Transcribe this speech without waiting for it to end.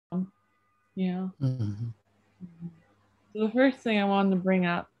Yeah. Mhm. So the first thing I wanted to bring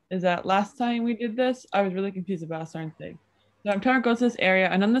up is that last time we did this, I was really confused about a certain thing. So I'm trying to go to this area,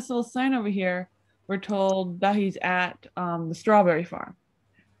 and on this little sign over here, we're told that he's at the strawberry farm,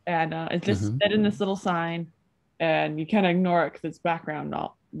 and it's just Mhm. said in this little sign, and you kind of ignore it because it's background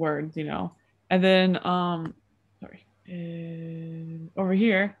not words, you know. And then sorry, over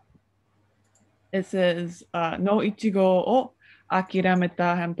here it says no ichigo o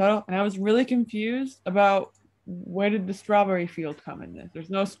akirameta hamtaro, and I was really confused about where did the strawberry field come in this. There's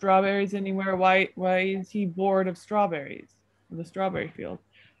no strawberries anywhere. Why is he bored of strawberries? The strawberry field.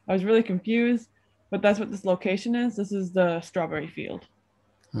 I was really confused, but that's what this location is. This is the strawberry field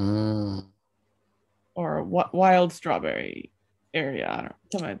Mm. or wild strawberry area. I don't know,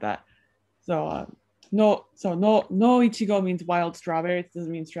 something like that. So no ichigo means wild strawberry. It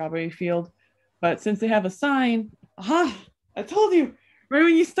doesn't mean strawberry field. But since they have a sign, aha! I told you, right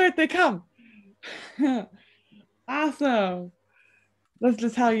when you start, they come. Awesome. That's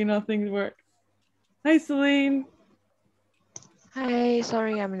just how you know things work. Hi, Celine. Hi,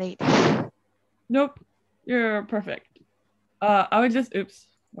 sorry I'm late. Nope, you're perfect. I would just oops.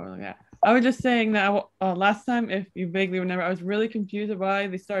 What was I looking at? I was just saying that last time, if you vaguely remember, I was really confused why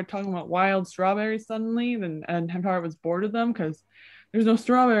they started talking about wild strawberries suddenly, and Hamtaro was bored of them because there's no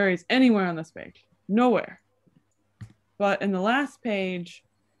strawberries anywhere on this page, nowhere. But in the last page,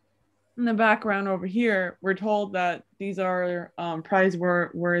 in the background over here, we're told that these are prize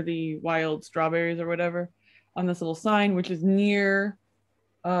worthy wild strawberries or whatever on this little sign, which is near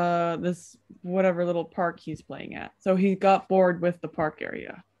this whatever little park he's playing at. So he got bored with the park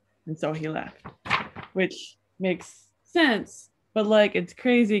area and so he left, which makes sense, but like it's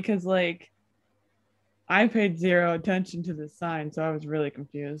crazy because like I paid zero attention to this sign, so I was really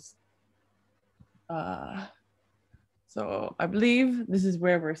confused. uh so I believe this is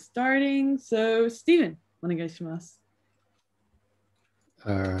where we're starting. So Steven, onegaishimasu.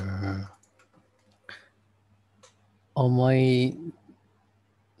 Uh, 思い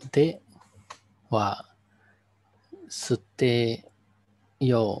出は捨て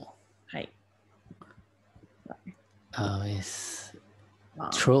よう。はい。Is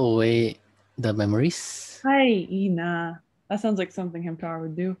throw away the memories. はい、いいな。That sounds like something Hamtaro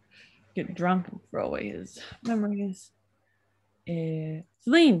would do. Get drunk and throw away his memories.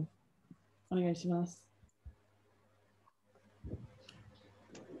 Celine, お願いします。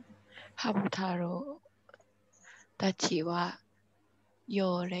ハム太郎たちは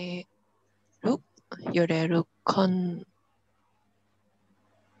揺れるコン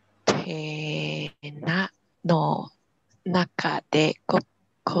テナの中で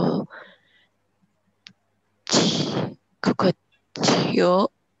心地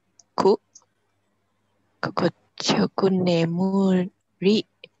よく眠り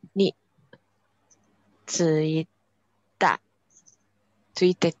につい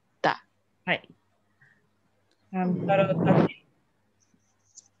てた。はい。Hamtaro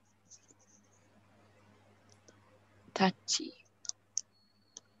たち。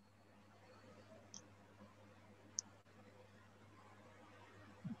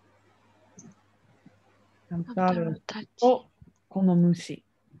Hamtaroとこの虫。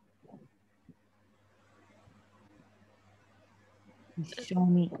一緒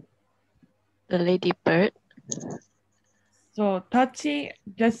に。The ladybird. So Tachi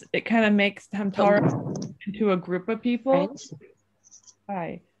just it kind of makes Hamtaro into a group of people. Friends.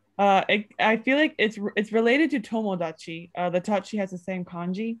 Hi. I feel like it's related to Tomodachi. The Tachi has the same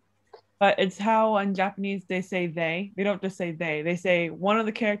kanji, but it's how in Japanese they say they. They don't just say they. They say one of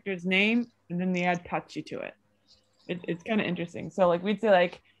the characters' name and then they add Tachi to it. It's kind of interesting. So like we'd say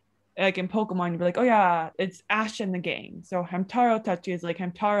like in Pokemon, you'd be like, oh yeah, it's Ash and the gang. So Hamtaro Tachi is like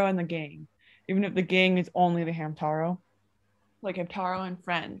Hamtaro and the gang, even if the gang is only the Hamtaro. Like Hamtaro and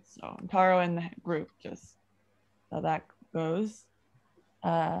friends. So Hamtaro and the group, just how that goes.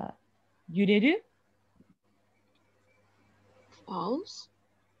 Yureru? Falls?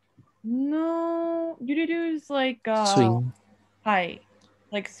 No, yureru is like Swing. hi,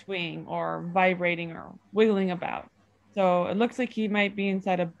 like swing or vibrating or wiggling about. So it looks like he might be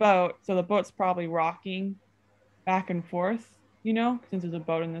inside a boat. So the boat's probably rocking back and forth, you know, since there's a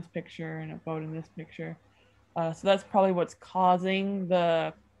boat in this picture and a boat in this picture. So that's probably what's causing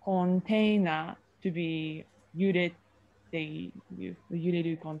the container to be yureru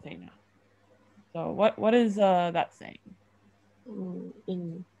container. So what is that saying?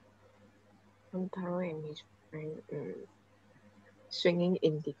 In Hamtaro and his friend swinging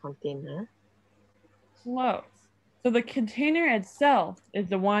in the container. Close. So the container itself is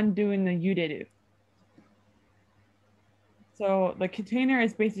the one doing the yureru. So the container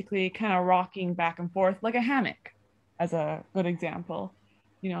is basically kind of rocking back and forth like a hammock, as a good example.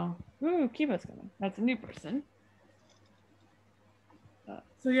 You know, ooh, Kiba's coming. That's a new person.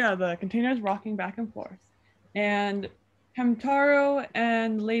 So yeah, the container is rocking back and forth. And Hamtaro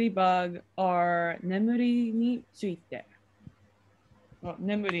and Ladybug are nemuri ni tsuite. Well,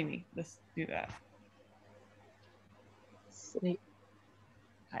 nemuri ni. Let's do that. Sleep.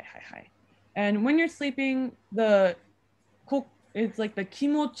 Hi. And when you're sleeping, it's like the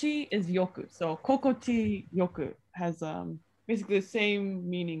kimochi is yoku. So kokochi yoku has basically the same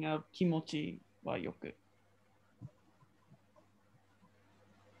meaning of kimochi wa yoku.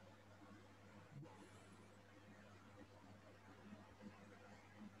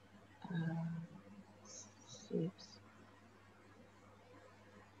 Sleeps.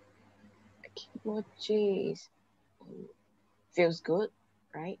 Kimochi feels good,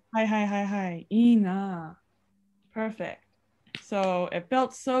 right? Hi. Ina. Perfect. So it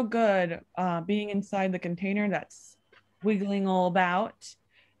felt so good being inside the container that's wiggling all about.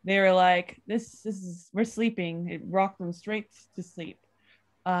 They were like, this is, we're sleeping. It rocked them straight to sleep.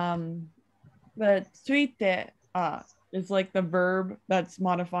 But tsuite is like the verb that's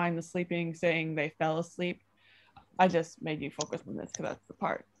modifying the sleeping, saying they fell asleep. I just made you focus on this because that's the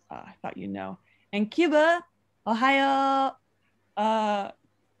part I thought you know. And Cuba, Ohio.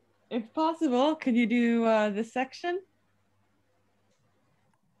 If possible, could you do this section?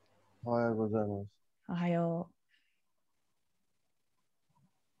 おはようございます。Ohio.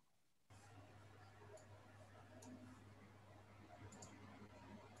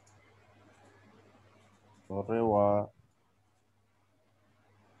 それは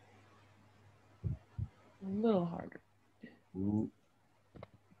A little harder.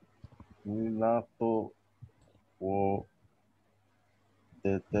 港を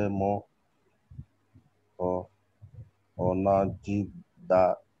出ても同じ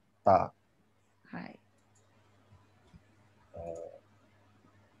だった。Hi.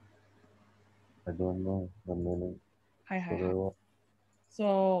 I don't know the meaning. Hi. それは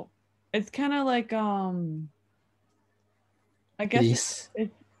So it's kind of like I It guess is.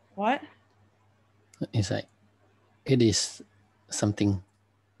 it's what? It's like it is something.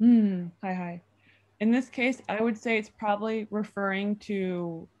 Hi. In this case, I would say it's probably referring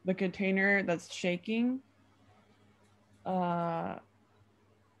to the container that's shaking. So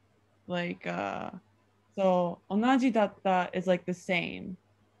onaji datta is like the same.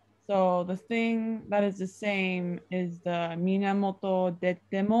 So the thing that is the same is the minamoto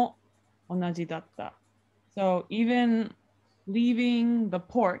dette mo onaji datta. So even leaving the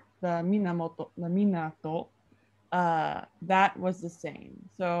port, the minato, that was the same.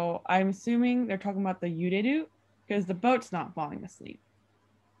 So I'm assuming they're talking about the yureru because the boat's not falling asleep,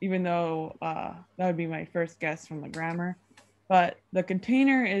 even though that would be my first guess from the grammar. But the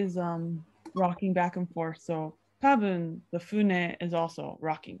container is rocking back and forth. So tabun, the fune, is also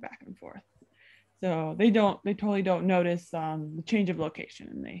rocking back and forth. So they totally don't notice the change of location,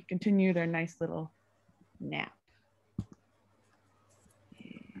 and they continue their nice little nap.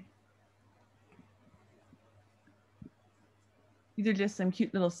 These are just some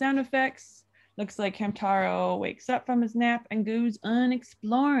cute little sound effects. Looks like Hamtaro wakes up from his nap and goes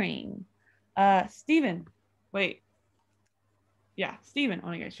unexploring. Steven, wait. Yeah, Steven, お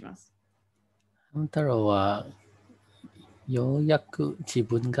願いします。Hamtaro はようやく自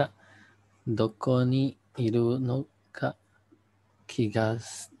分がどこにいるのか気が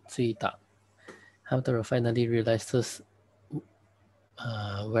ついた。Hamtaro finally realizes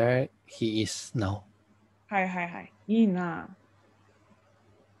where he is now. はい。いいな。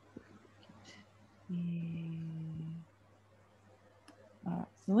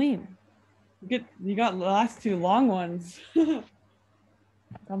Celine, you got the last two long ones.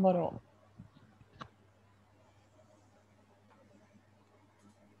 頑張ろう。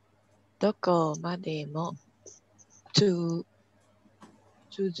どこまでも続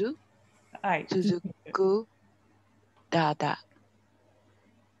くだだ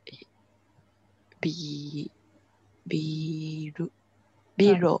ビ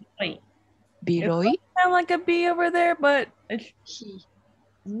ロい Sound like a bee over there, but it's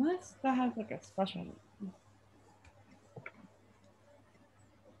unless that has like a special.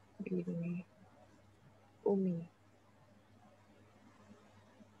 ビロい海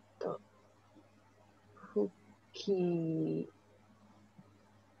と吹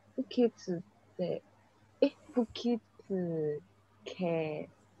きつけ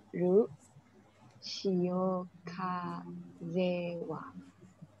る潮風は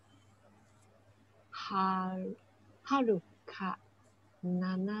はるか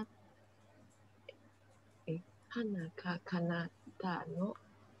花が彼方の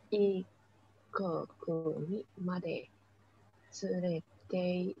異国にまで連れ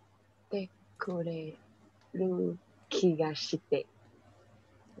て行ってくれる気がして。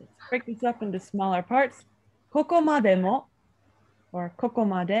Break this up into smaller parts. ここまでも or ここ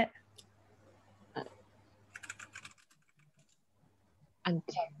まで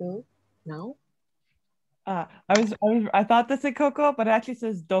Until now? I thought this said Coco, but it actually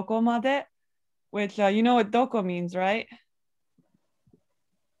says dokomade, which you know what doko means, right?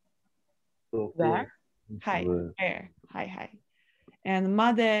 Where? Hi, where? Hi. And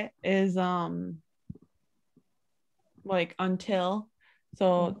made is like until.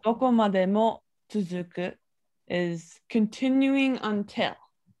 So dokomade mo tsuzuku is continuing until.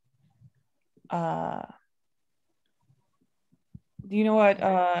 Do you know what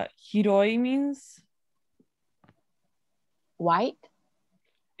hiroi means? White?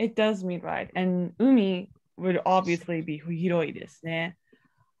 It does mean wide. And umi would obviously be hiroi desu ne.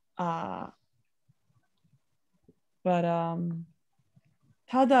 But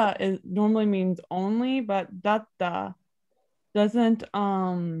tada is normally means only, but datta doesn't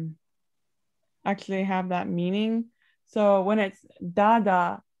actually have that meaning. So when it's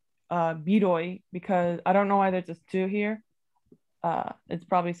dada biroi, because I don't know why there's just two here. It's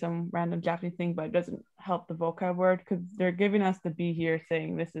probably some random Japanese thing, but it doesn't help the vocab word because they're giving us the B here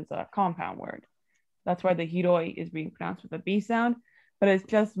saying this is a compound word. That's why the hiroi is being pronounced with a B sound, but it's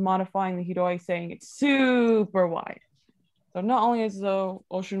just modifying the hiroi saying it's super wide. So not only is the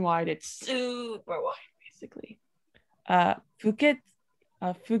ocean wide, it's super wide, basically. Fuki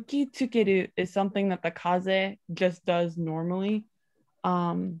tsukeru is something that the kaze just does normally.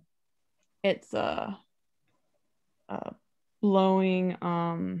 It's blowing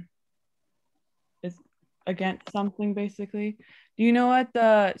is against something basically. Do you know what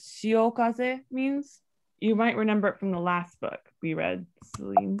the shiokaze means? You might remember it from the last book we read,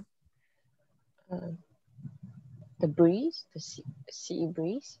 Celine. The breeze? The sea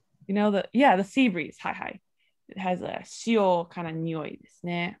breeze? You know the sea breeze. Hi. It has a shio kind of nioi desu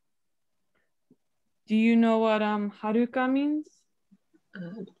ne. Do you know what haruka means?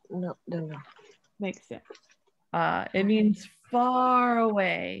 No, don't know. Makes sense. It means far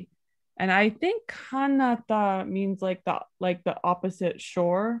away. And I think kanata means like the opposite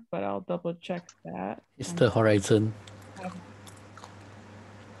shore, but I'll double check that. It's the horizon.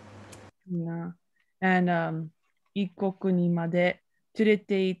 Yeah. And 異国にまで連れ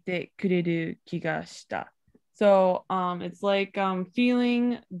て行ってくれる気がした. So it's like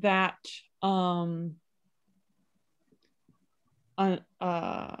feeling that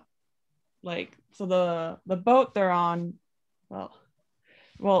like so the boat they're on,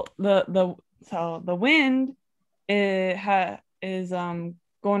 well the wind is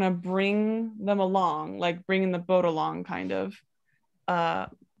going to bring them along, like bringing the boat along kind of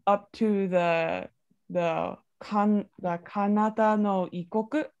up to the kanata no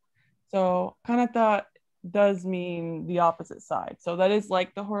ikoku. So kanata does mean the opposite side, so that is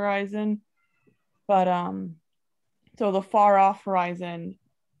like the horizon, but so the far off horizon.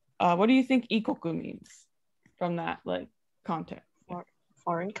 What do you think ikoku means from that like context?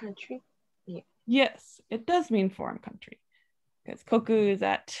 Foreign country? Yeah. Yes, it does mean foreign country because koku is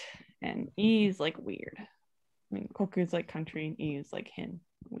at and e is like weird. I mean, koku is like country and e is like hin,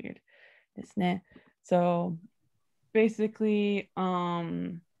 weird. So basically,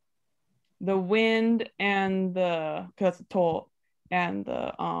 the wind and the and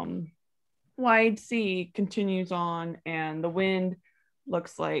the wide sea continues on, and the wind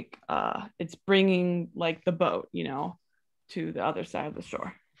looks like it's bringing like the boat, to the other side of the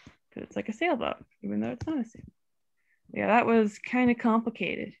shore because it's like a sailboat, even though it's not a sailboat. Yeah, that was kind of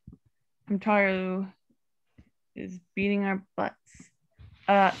complicated. Hamtaro is beating our butts.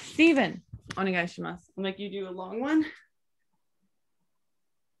 Steven, onegaishimasu. I'll make you do a long one.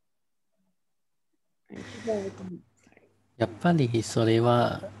 Sorry. やっぱりそれ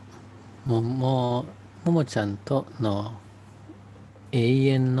はももちゃんとの永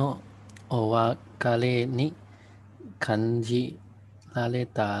遠のお別れに感じられ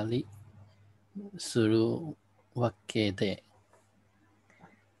たりするわけで、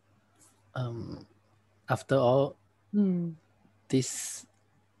after all, this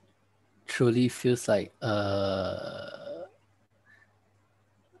truly feels like a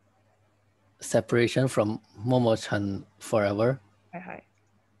separation from Momo-chan forever. Hi.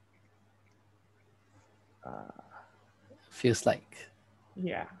 Feels like.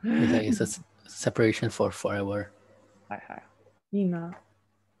 Yeah. It's a separation for forever. Hi. Nina.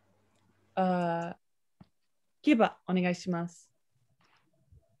 Kiba, onegaishimasu.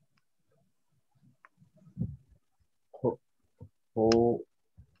 ほ、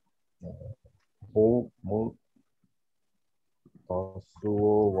ほ、も、たす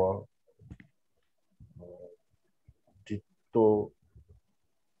おは、じっと、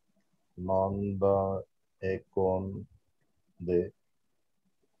なんだ、えこんで、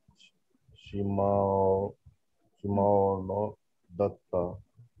しまお、しまおの、だった。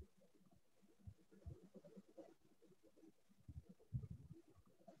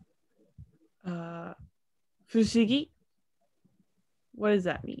不思議 What does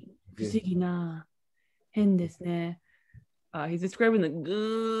that mean? 不思議な変ですね。He's describing the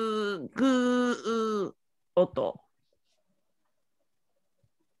gu音。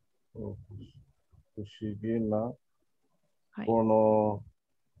不思議な、はい。この、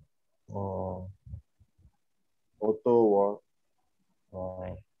音は、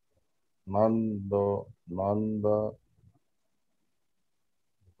なんだろなんだ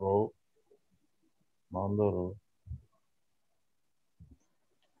ろう。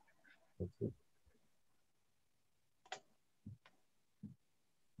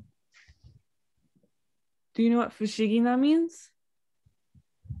Do you know what 不思議な means?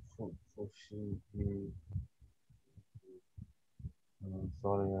 不思議。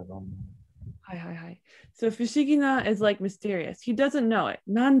Sorry, I don't know. Hi, hi, hi. So 不思議な is like mysterious. He doesn't know it.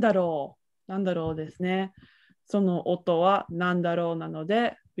 なんだろう。なんだろうですね。その音はなんだろうなの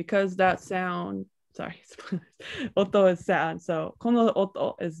で、because that sound, sorry, 音 is sound. So この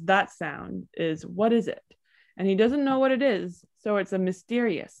音 is that sound is what is it? And he doesn't know what it is. So it's a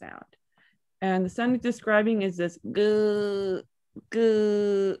mysterious sound. And the sound he's describing is this gu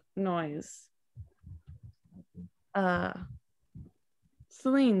noise.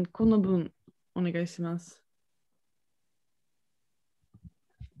 Celine, この文お願いします。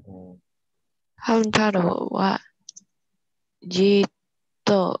ハム太郎はじっ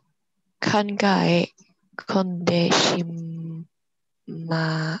と考え込んでし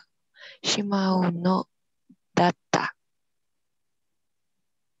まうのだった。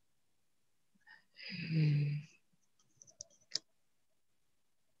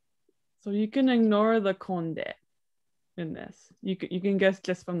So you can ignore the konde in this. You can guess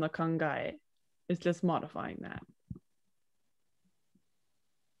just from the kangae. It's just modifying that.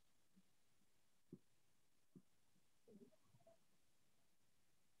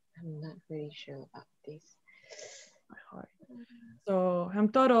 I'm not really sure about this. So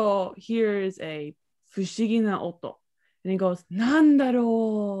Hamtaro hears a 不思議な音. And he goes, なんだ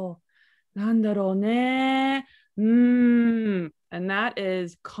ろう。なんだろうね。And that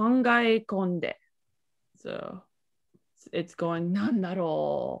is 考え込んで. So it's going なんだ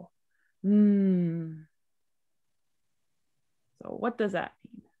ろう。So what does that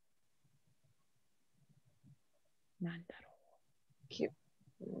mean? なんだろう。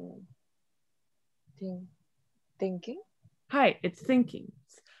Thinking? Hi, it's thinking.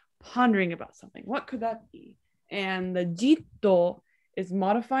 It's pondering about something. What could that be? And the jitto is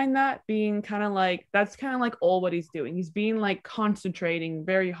modifying that, being kind of like, that's kind of like all what he's doing. He's being like concentrating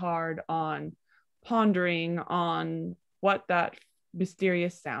very hard on pondering on what that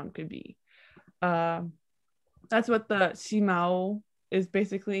mysterious sound could be. That's what the shimao is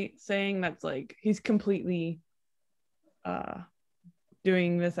basically saying. That's like, he's completely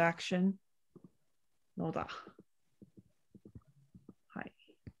doing this action. のだ。はい。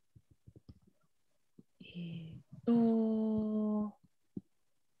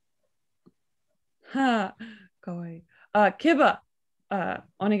はあ、かわいい。ケバ、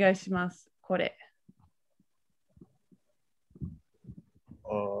お願いします。これ。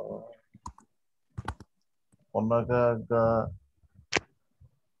お腹が、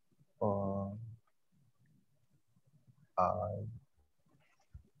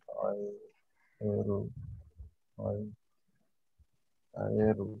える、え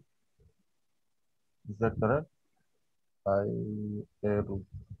る。Is that correct? える。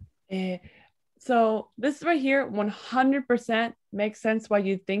So this right here 100% makes sense why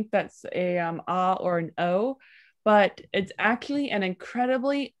you think that's a ah or an o, but it's actually an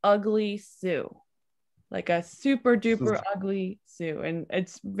incredibly ugly Sue, like a super duper ugly Sue, and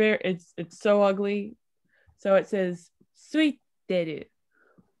it's so ugly. So it says 空いてる。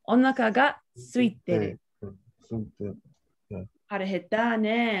お腹が空いてる。腹減った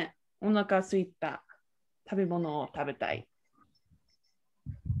ね。お腹空いた。食べ物を食べたい。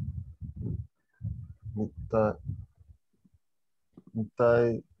みた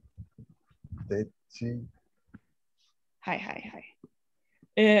いでち。はいはいはい。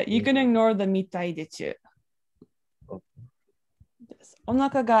You can ignore the みたいでちゅ。お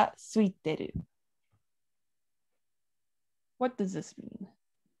腹が空いてる。What does this mean?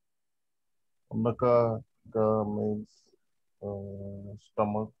 お腹が means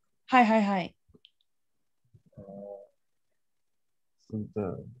stomach. Hi. Since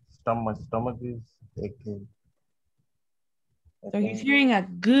the stomach is aching. So he's hearing a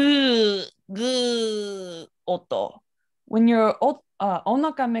goo oto. When your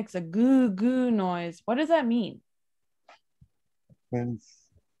onaka makes a goo noise, what does that mean? Means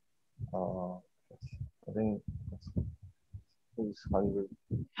I think he's hungry.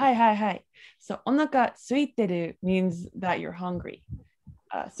 Hi. So onaka suiteru means that you're hungry.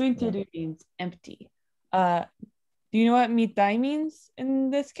 Suiteru means empty. Do you know what mitai means in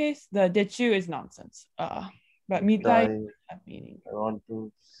this case? The dechu is nonsense. But mitai meaning. I want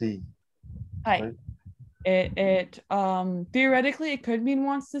to see. Hi. Right? It theoretically it could mean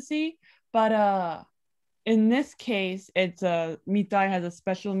wants to see, but in this case, it's mitai has a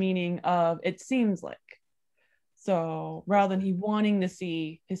special meaning of it seems like. So rather than he wanting to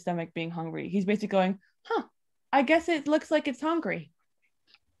see his stomach being hungry, he's basically going, I guess it looks like it's hungry.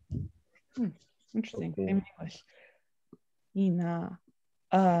 Interesting. Okay. Same in English. いいな。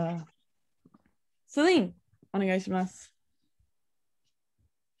Celine, お願いします。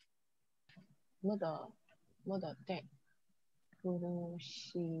戻って、風呂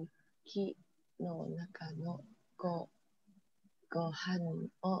敷の中のご飯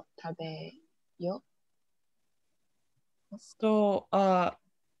を食べよ。So,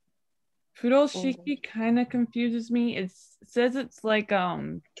 furoshiki kind of confuses me. It says it's like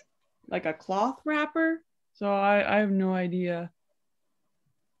a cloth wrapper. So I have no idea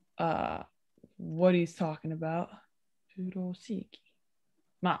what he's talking about. Furoshiki.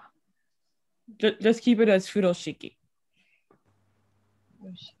 Just keep it as furoshiki.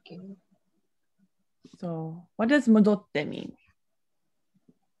 So what does modotte mean?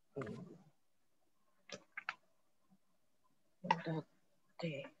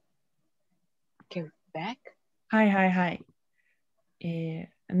 Modotte. Get back? Hi.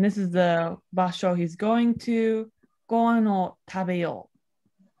 And this is the basho he's going to. Gohan o tabeyo.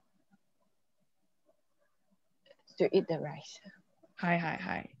 To eat the rice.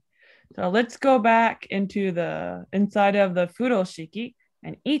 Hi. So let's go back into the inside of the furoshiki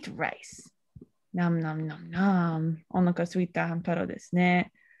and eat rice. Nam. お腹すいたハム太郎です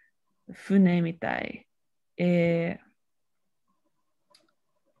ね。船みたい。I'm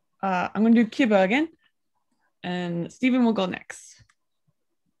going to do Kiba again. And Stephen will go next.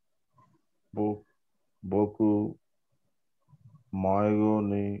 僕、迷子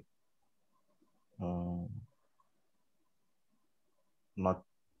になっ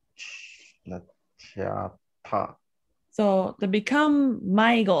ちゃった。So to become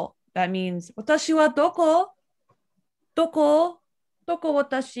maigo, that means 私はどこ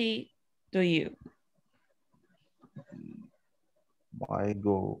私 do you? 迷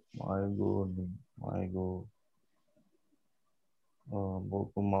子。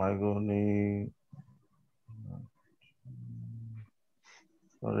僕、迷子に。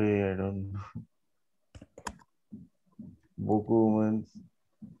Sorry, I don't know. 僕 means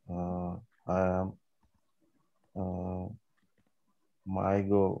I am.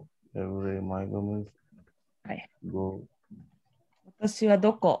 Mygo. Every mygo means go. 私は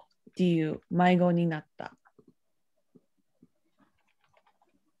どこっていう迷子になった。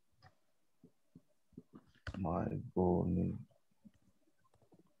迷子に。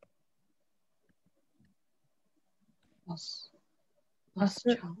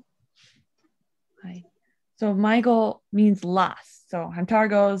So Michael means lost. So Hamtaro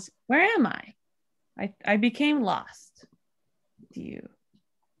goes, where am I? I became lost. Do you?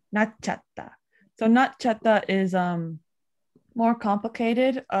 Nachata. So nachata is more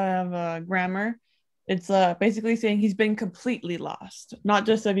complicated of grammar. It's basically saying he's been completely lost. Not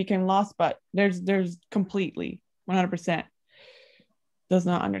just that he became lost, but there's completely 100% does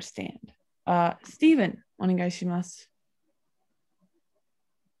not understand. Stephen, お願いします。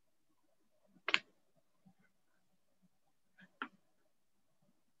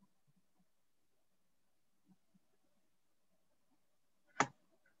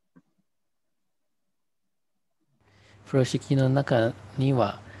風呂敷の中に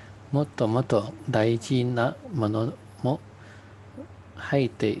はもっともっと大事なものも入っ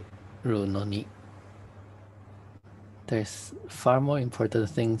ているのに There's far more important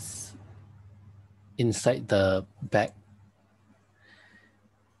things inside the bag.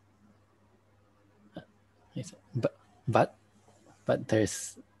 But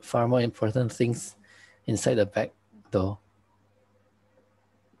there's far more important things inside the bag though.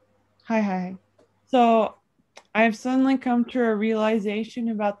 Hi. So I've suddenly come to a realization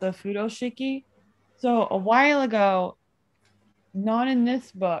about the furoshiki. So a while ago, not in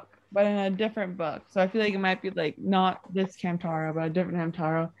this book, but in a different book. So I feel like it might be like not this Hamtaro, but a different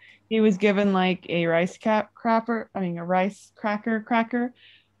Hamtaro. He was given like a rice cracker. A rice cracker.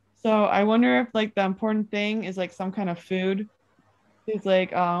 So I wonder if like the important thing is like some kind of food. He's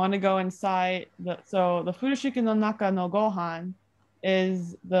like, I want to go inside the furoshiki no naka no gohan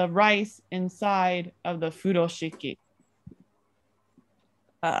is the rice inside of the furoshiki.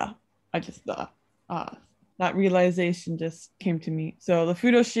 I just thought that realization just came to me. So the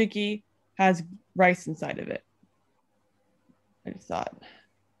furoshiki has rice inside of it. I just thought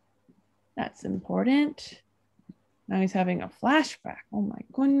that's important. Now he's having a flashback. Oh my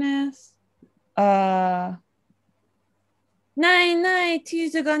goodness.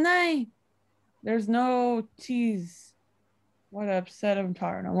 Cheese ga nai. There's no cheese. What upset him,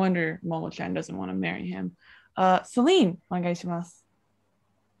 Taro. No wonder Momo-chan doesn't want to marry him. Celine, onegaishimasu.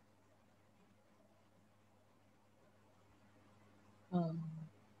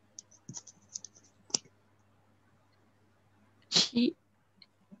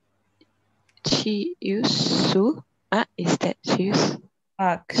 Chiusu? Is that chiusu?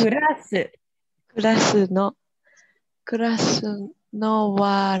 Kurasu. クラスの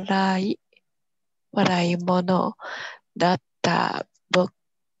笑い物だった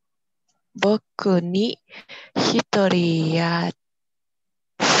僕に一人優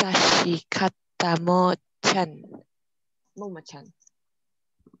しかったもちゃん。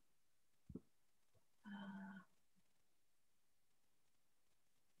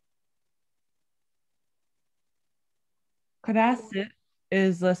Kurasu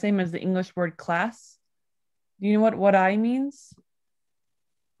is the same as the English word class. Do you know what I means?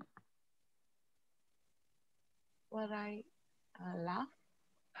 笑い、laugh?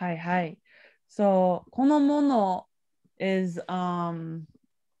 Hi. So このもの is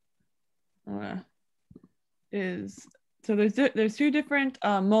so there's two different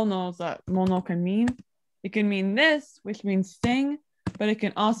monos that mono can mean. It can mean this, which means thing, but it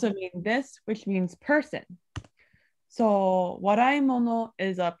can also mean this, which means person. So warai mono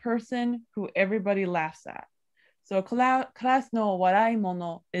is a person who everybody laughs at. So class no warai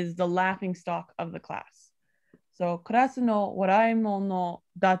mono is the laughing stock of the class. So class no warai mono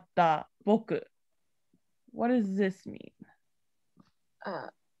datta boku. What does this mean?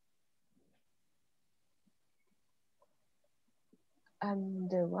 I'm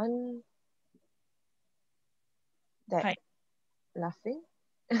the one that laughing.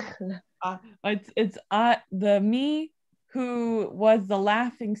 It's the me who was the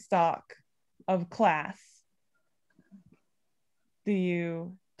laughing stock of class. Do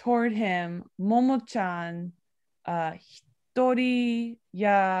you toward him Momo-chan hitori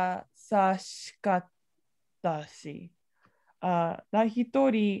yasashikatta shi. That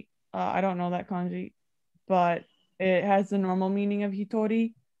hitori, I don't know that kanji, but it has the normal meaning of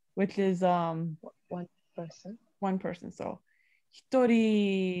hitori, which is one person. One person. So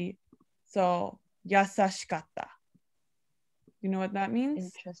hitori, so yasashikatta. You know what that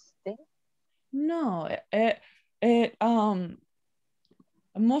means? Interesting. No, it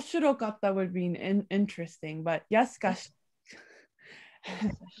Moshirokata would be interesting, but yasashikatta.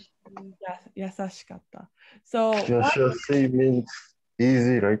 So Yashashi means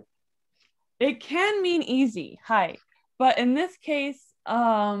easy, right? it can mean easy, hi, but in this case,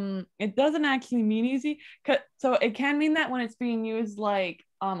 it doesn't actually mean easy. So it can mean that when it's being used like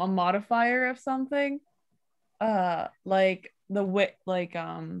a modifier of something, like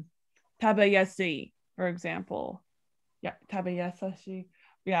tabayasi, for example. Yeah, tabayasashi.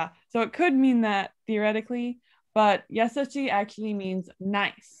 Yeah, so it could mean that theoretically, but yasashi actually means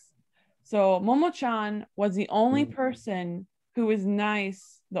nice. So Momo-chan was the only person who was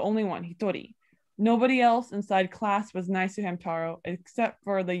nice, the only one, hitori. Nobody else inside class was nice to Hamtaro except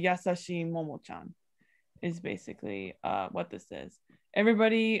for the yasashi Momo-chan, is basically what this is.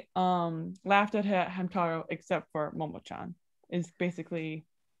 Everybody laughed at Hamtaro except for Momo-chan, is basically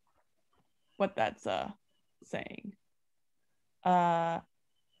what that's saying.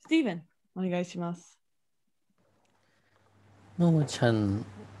 Steven, お願いします。ももちゃん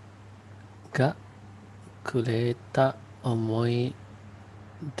がくれた思い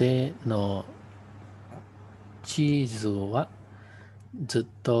出のチーズはずっ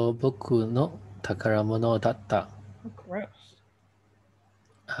と僕の宝物だった。Gross.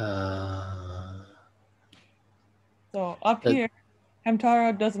 So up here,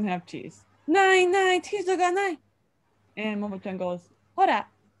 Hamtaro doesn't have cheese. Nai, cheese ga nai. And Momo-chan goes, Hora,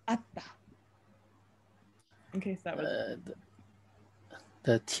 atta. In case that was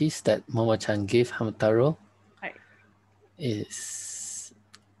the cheese that Momo-chan gave Hamtaro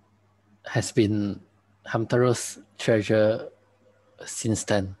has been Hamtaro's treasure since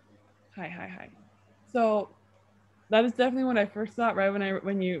then. Hi, hi, hi. So that is definitely what I first thought right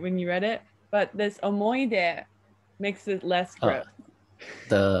when you read it. But this omoide makes it less gross.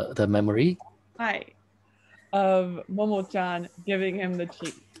 The memory. Hi. Of Momo-chan giving him the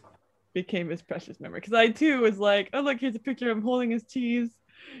cheese became his precious memory. Because I too was like, oh look, here's a picture of him holding his cheese.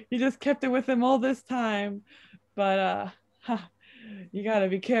 He just kept it with him all this time. But you gotta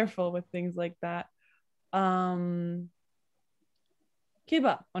be careful with things like that. Kiba,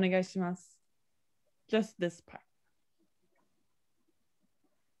 onegaishimasu. Just this part.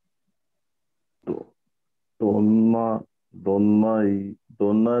 どん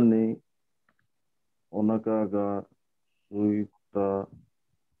なにお腹が空いた、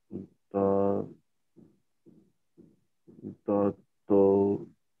いた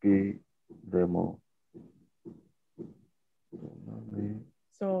時でも、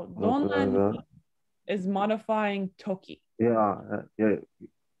So, お腹 donani が、is modifying toki. いや、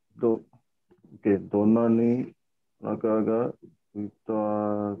どんなにお腹が空いた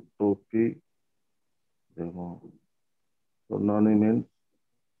時でも、どんなに means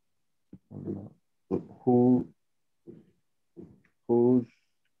whose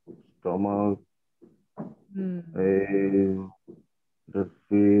stomach just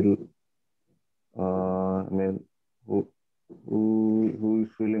feel, I mean, who is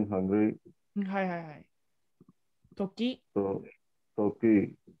feeling hungry? Hi, hi, hi. Toki. So,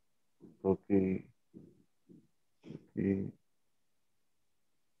 Toki,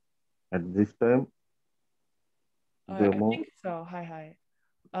 at this time, I demo, think so. Hi,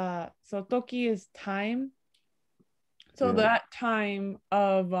 hi. So toki is time. So yeah. that time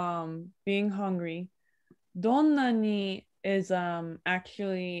of being hungry. Donnani is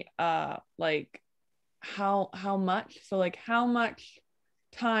actually like how much. So like how much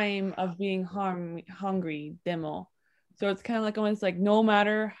time of being hungry demo. So it's kind of like almost like no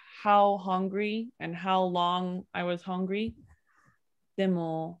matter how hungry and how long I was hungry,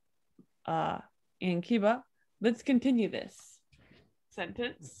 demo in Kiba. Let's continue this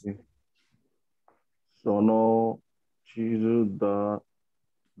sentence. そのチーズ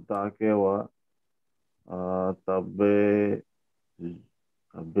だけは食べず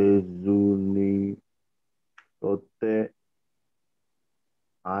にとって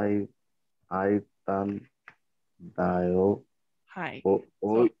あいたんだよ。Hi. お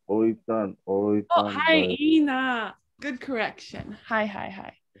いたんOh, だ hi, よ。Ina. Good correction. Hi, hi,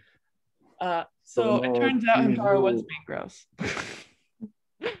 hi. そ So it の turns チ out ーズ Hamtaro was being gross.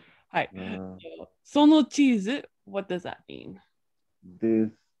 Hi. あ Sono cheese, what does that mean?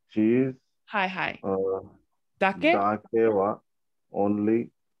 this cheese Hi, hi. あ Dake? だけは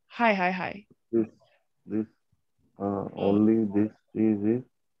only Hi, hi, hi. this only this cheese is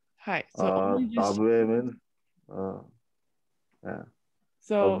Hi. So only just 食べ means yeah.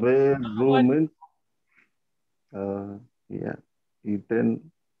 so 食べる what? means yeah,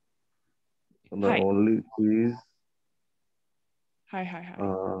 eaten the Hi, only cheese hi, hi, hi.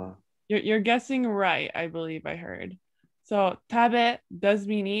 You're guessing right, I believe I heard. So tabe does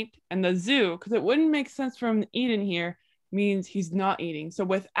mean eat, and the zoo, because it wouldn't make sense for him to eat in here, means he's not eating. So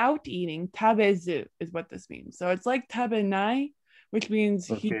without eating, tabe zu is what this means. So it's like tabe nai, which means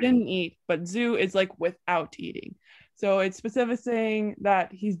he okay. didn't eat, but zu is like without eating. So it's specific saying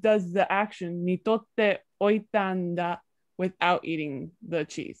that he does the action nitotte oitanda without eating the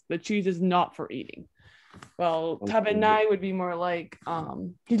cheese. The cheese is not for eating. Well, tabenai would be more like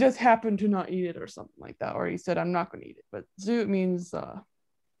he just happened to not eat it or something like that, or he said I'm not going to eat it. But zu means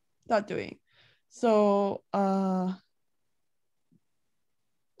not doing. So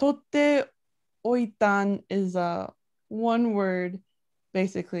totte oitan is one word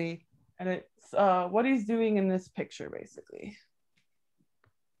basically, and it's what he's doing in this picture basically.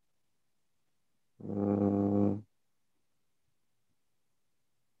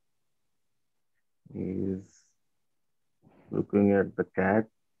 He's looking at the cat.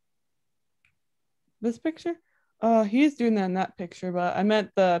 This picture? He's doing that in that picture, but I meant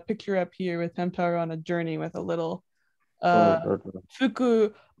the picture up here with Hamtaro on a journey with a little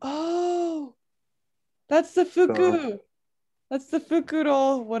fuku. Oh, that's the fuku. That's the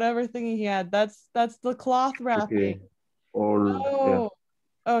fukuro, whatever thing he had. That's the cloth wrapping. Okay. Yeah.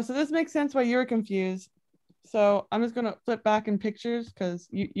 Oh, so this makes sense why you're confused. So I'm just gonna flip back in pictures because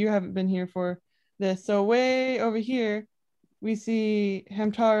you haven't been here for this. So way over here, we see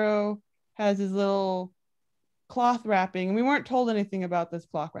Hamtaro has his little cloth wrapping, and we weren't told anything about this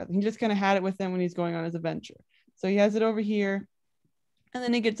cloth wrapping. He just kind of had it with him when he's going on his adventure. So he has it over here, and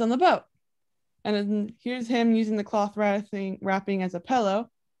then he gets on the boat. And then here's him using the cloth wrapping as a pillow.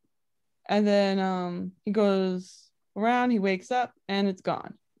 And then he goes around, he wakes up, and it's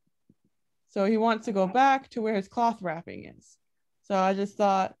gone. So he wants to go back to where his cloth wrapping is. So I just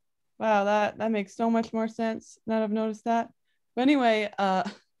thought, wow, that makes so much more sense. Now I've noticed that. But anyway,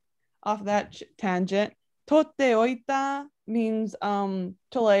 off that tangent, totte oita means to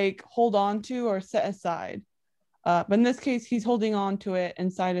like hold on to or set aside. But in this case, he's holding on to it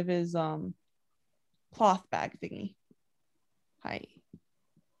inside of his cloth bag thingy. Hi.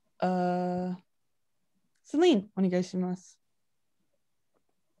 Celine, お願いします。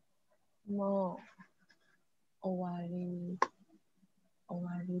もう終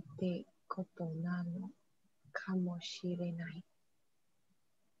わりってことなのかもしれない。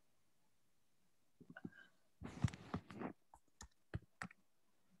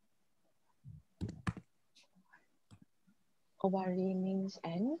終わり means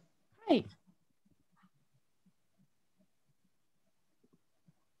end. はい。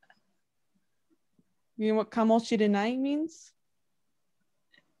You know what かもしれない means?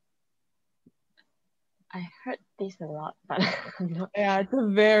 I heard this a lot, but I'm not. Yeah, it's a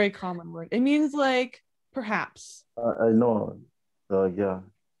very common word. It means like perhaps. I know. Yeah.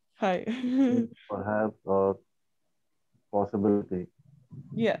 Hi. Perhaps or possibility.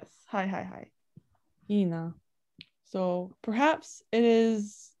 Yes. Hi. Ina. So perhaps it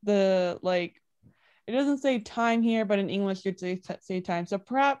is the like. It doesn't say time here, but in English you'd say time. So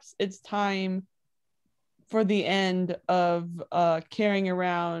perhaps it's time for the end of carrying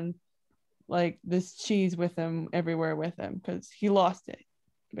around like this cheese with him everywhere with him because he lost it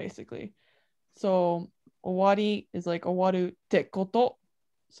basically. So owari is like owaru te koto.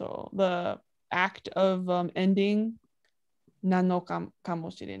 So the act of ending nano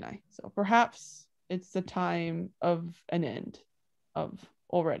kamoshirenai. So perhaps it's the time of an end of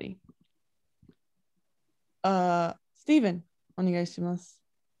already. Steven, お願いします。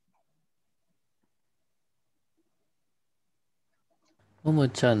もも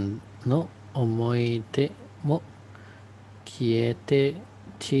ちゃんの思い出も消えて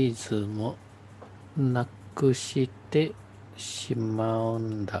チーズもなくしてしまう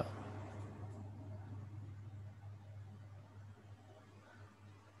んだ。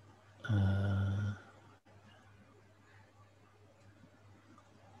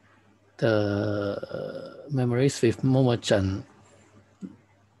The memories with Momo-chan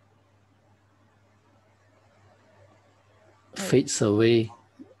fades away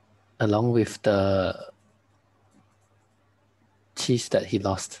along with the cheese that he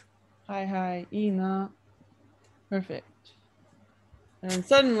lost. Hi, Ina. Perfect. And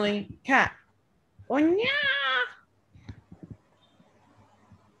suddenly, cat. Onya!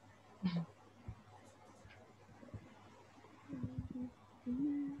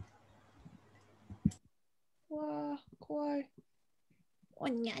 Wow, kawaii.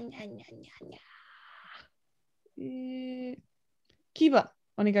 Onya, nya, nya, nya, nya. Kiba,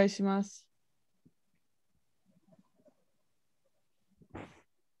 お願いします。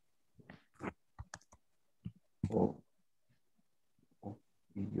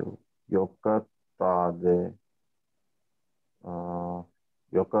よかったで、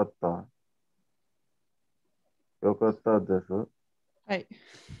よかった。よかったです。はい。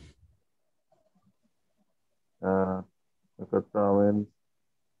よかった means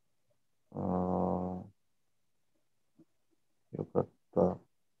よかった。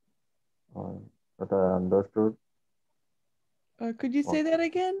But I understood. Could you say that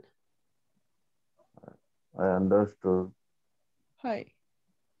again? I understood. Hi.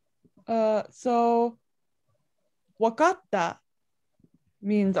 So, わかった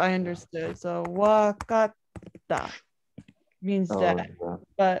means I understood. So, わかった means that. Yeah.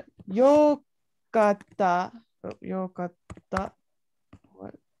 But よかった よかった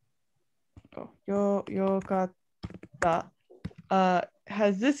what? Oh, よかった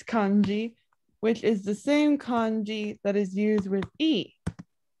has this kanji, which is the same kanji that is used with e.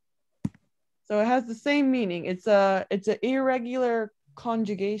 So it has the same meaning. It's an irregular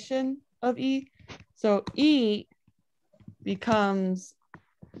conjugation of e. So e becomes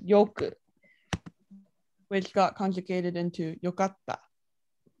yoku, which got conjugated into yokatta.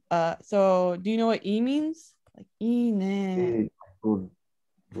 So do you know what e means? Like e ne. Good.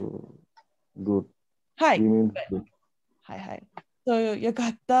 Hi. E means good. Hi. So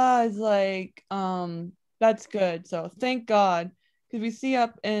yokatta is like that's good. So thank God, because we see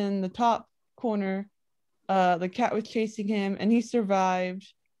up in the top corner, the cat was chasing him and he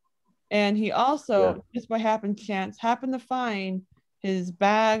survived. And he also, just by chance, happened to find his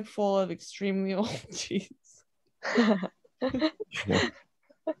bag full of extremely old cheese.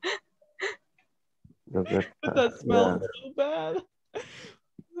 That smells so bad.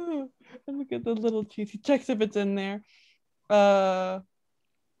 And look at the little cheese. He checks if it's in there.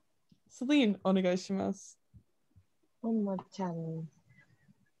 Celine, お願いします。ももちゃん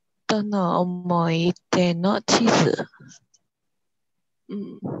との思い出の地図。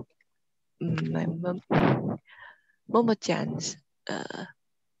ももちゃん 's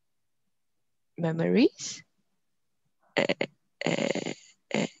memories.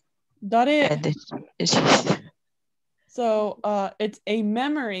 誰 And she's So it's a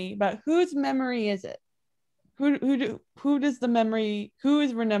memory, but whose memory is it? Who does the memory, who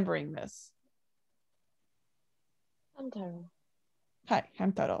is remembering this? Hamtaro. Hi,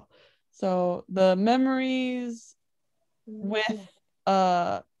 Hamtaro. So the memories with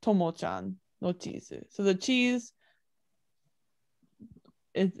Tomo-chan no cheese. So the cheese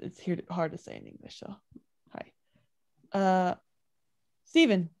it's here hard to say in English. So hi.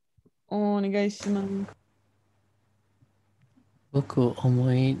 Steven, お願いします。僕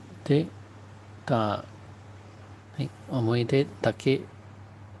思い出が、はい、思い出だけ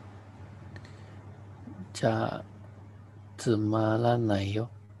じゃつまらない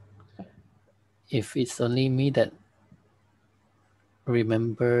よ。If it's only me that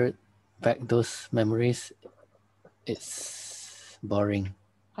remember back those memories, it's boring.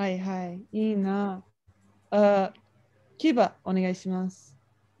 はいはい、いいな。キバ、お願いします。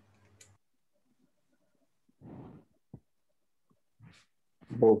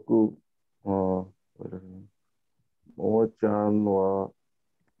僕、ももちゃんは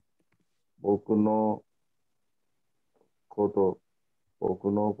僕のこと、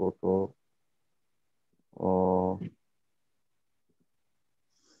好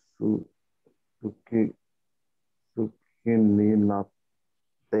きになっ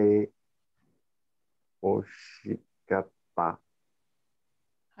てほしかった。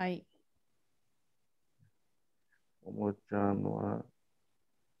はい。ももちゃんは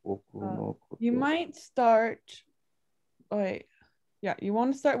僕のこと。You might start, wait, yeah, you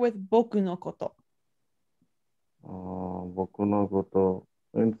want to start with 僕のこと。僕のこと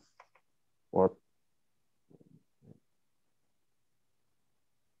means what?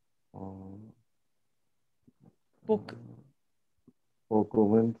 僕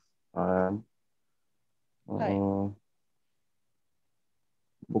means I am. はい。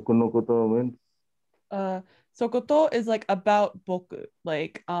僕のこと means Sokoto is like about boku.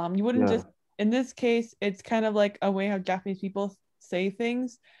 Like you wouldn't just in this case, it's kind of like a way how Japanese people say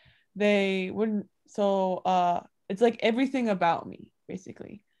things. They wouldn't it's like everything about me,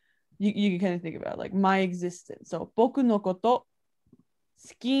 basically. You can kind of think about it, like my existence. So boku no koto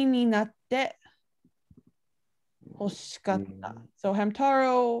好きになって欲しかった。So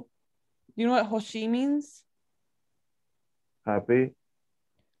Hamtaro, you know what hoshi means? happy.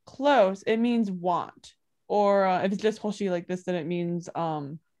 Close. It means want. Or if it's just hoshi like this, then it means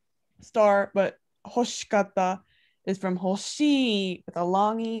star. But hoshikata is from hoshi with a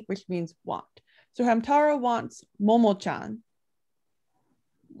longi, which means want. So Hamtaro wants Momo-chan.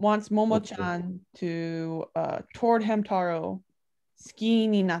 Wants Momo-chan to toward Hamtaro. Ski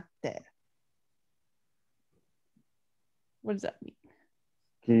ni natte. What does that mean?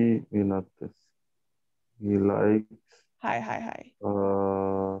 Ski ni natte. He likes. Hi.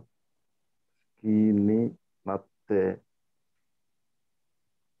 好きになって。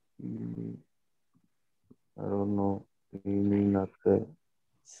I don't know. 好きになって。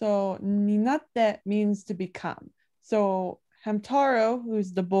So ninate means to become. So Hamtaro,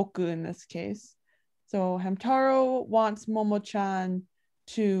 who's the boku in this case, so Hamtaro wants Momo-chan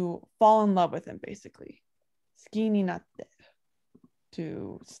to fall in love with him, basically. Suki ni natte,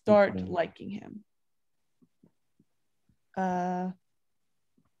 to start liking him.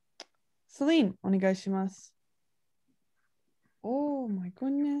 Celine, お願いします。Oh my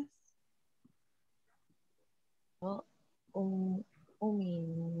goodness. 海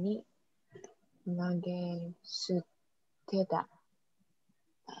に投げ捨てた。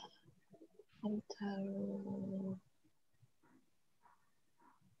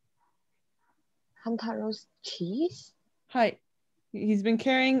Hamtaro's cheese? Hi. He's been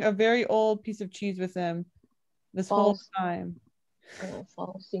carrying a very old piece of cheese with him this whole time.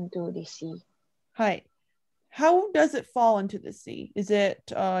 Falls into the sea. Hi. How does it fall into the sea? Is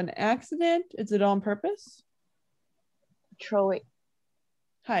it an accident? Is it on purpose? Throw it.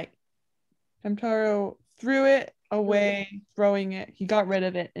 Hi. Hamtaro threw it away, throwing it. He got rid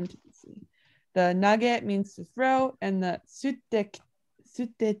of it into the sea. The nage means to throw, and the suteta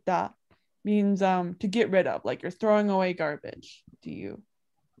means to get rid of, like you're throwing away garbage to you.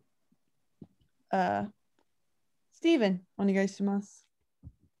 Steven, お願いします。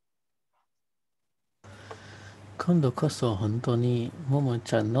今度こそ本当にもも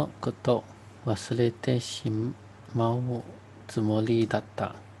ちゃんのこと忘れてしまうつもりだっ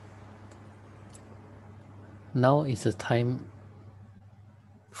た。now is the time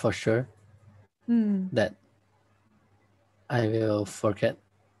for sure that I will forget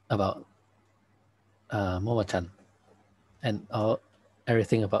about Momo-chan and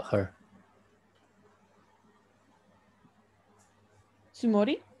everything about her.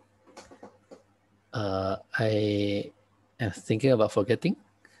 Sumori? I am thinking about forgetting.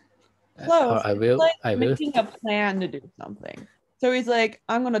 Close. Or I will. Like I will. making a plan to do something. So he's like,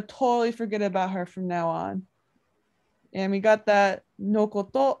 I'm gonna totally forget about her from now on. And we got that no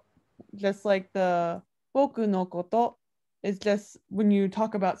koto, just like the boku no koto. It's just when you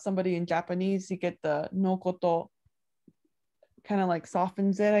talk about somebody in Japanese, you get the no koto, kind of like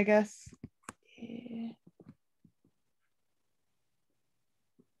softens it, I guess.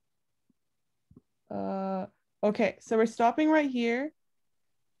 Okay, so we're stopping right here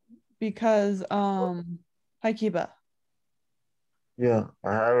because hi Kiba. Yeah,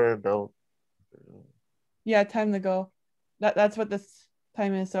 I have a doubt. Yeah, time to go. That's what this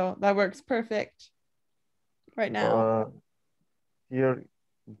time is, so that works perfect right now. Here,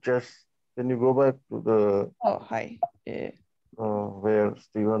 just can you go back to the Oh, hi. where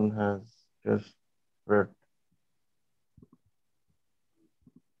Steven has just read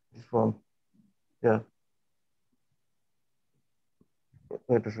this one? Yeah.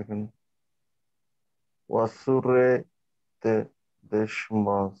 Wait a second. Wasure de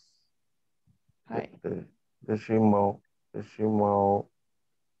Deshmas. Hi. Deshimao.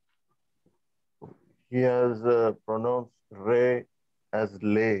 He has pronounced Re as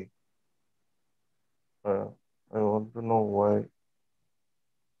Le. I want to know why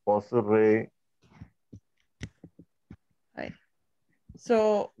Wasure. Hi.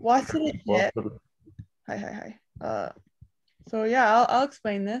 So wasure. Wasure. Hi. So yeah, I'll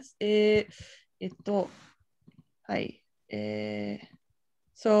explain this. Hi.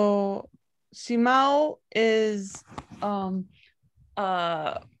 So Shimao is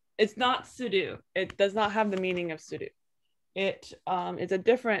it's not suru. It does not have the meaning of suru. It is a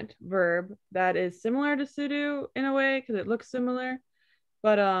different verb that is similar to suru in a way because it looks similar,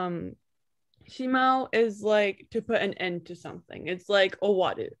 but shimao is like to put an end to something. It's like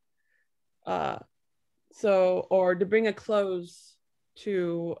owaru. So or to bring a close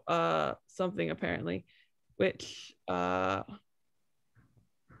to something apparently, which to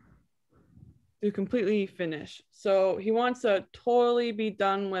completely finish. So he wants to totally be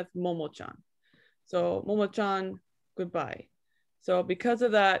done with Momo-chan. So Momo-chan, goodbye. So because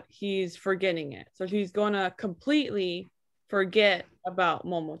of that, he's forgetting it. So he's going to completely forget about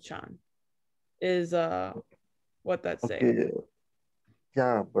Momo-chan is what that's saying. Okay.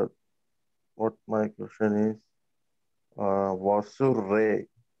 Yeah, but what my question is, Wasure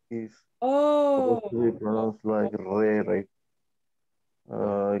is supposed to be pronounced like Re,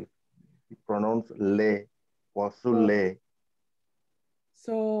 right? He pronounced Le, Wasule.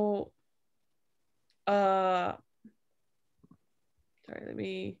 So sorry, let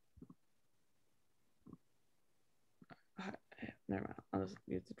me never mind. I'll just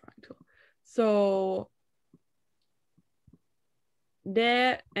use the drawing tool. So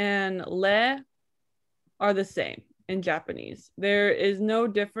de and le are the same in Japanese. There is no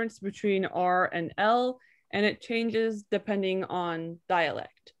difference between R and L, and it changes depending on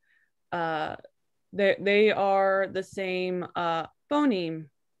dialect. They are the same phoneme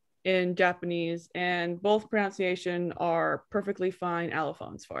in Japanese, and both pronunciation are perfectly fine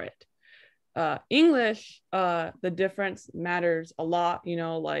allophones for it. English, the difference matters a lot, you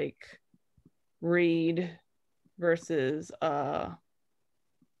know, like read versus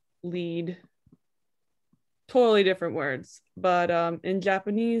lead, totally different words. But in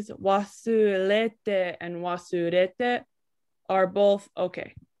Japanese, wasurete and wasurete are both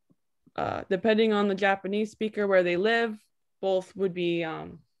okay. Depending on the Japanese speaker where they live, both would be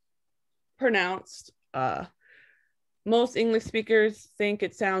pronounced. Most English speakers think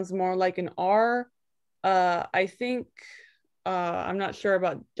it sounds more like an R. I think I'm not sure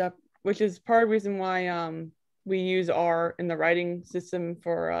about which is part of the reason why we use R in the writing system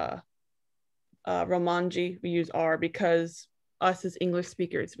for Romanji. We use R because us as English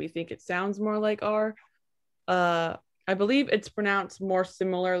speakers, we think it sounds more like R. I believe it's pronounced more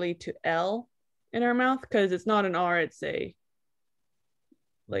similarly to L in our mouth because it's not an R, it's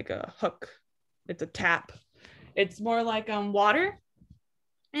like a hook. It's a tap. It's more like water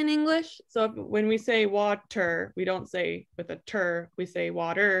in English. So when we say water, we don't say with a ter, we say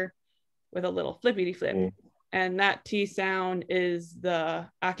water with a little flippity flip. Okay. And that T sound is the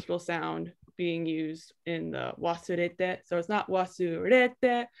actual sound being used in the wasurete. So it's not wasurete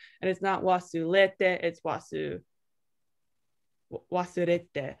and it's not wasulete, it's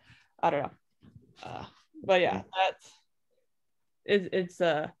wasurete. I don't know. But yeah, it's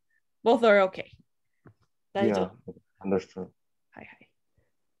both are okay. Yeah, understood. Hi.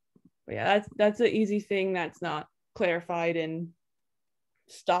 But yeah, that's an easy thing that's not clarified in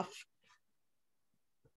stuff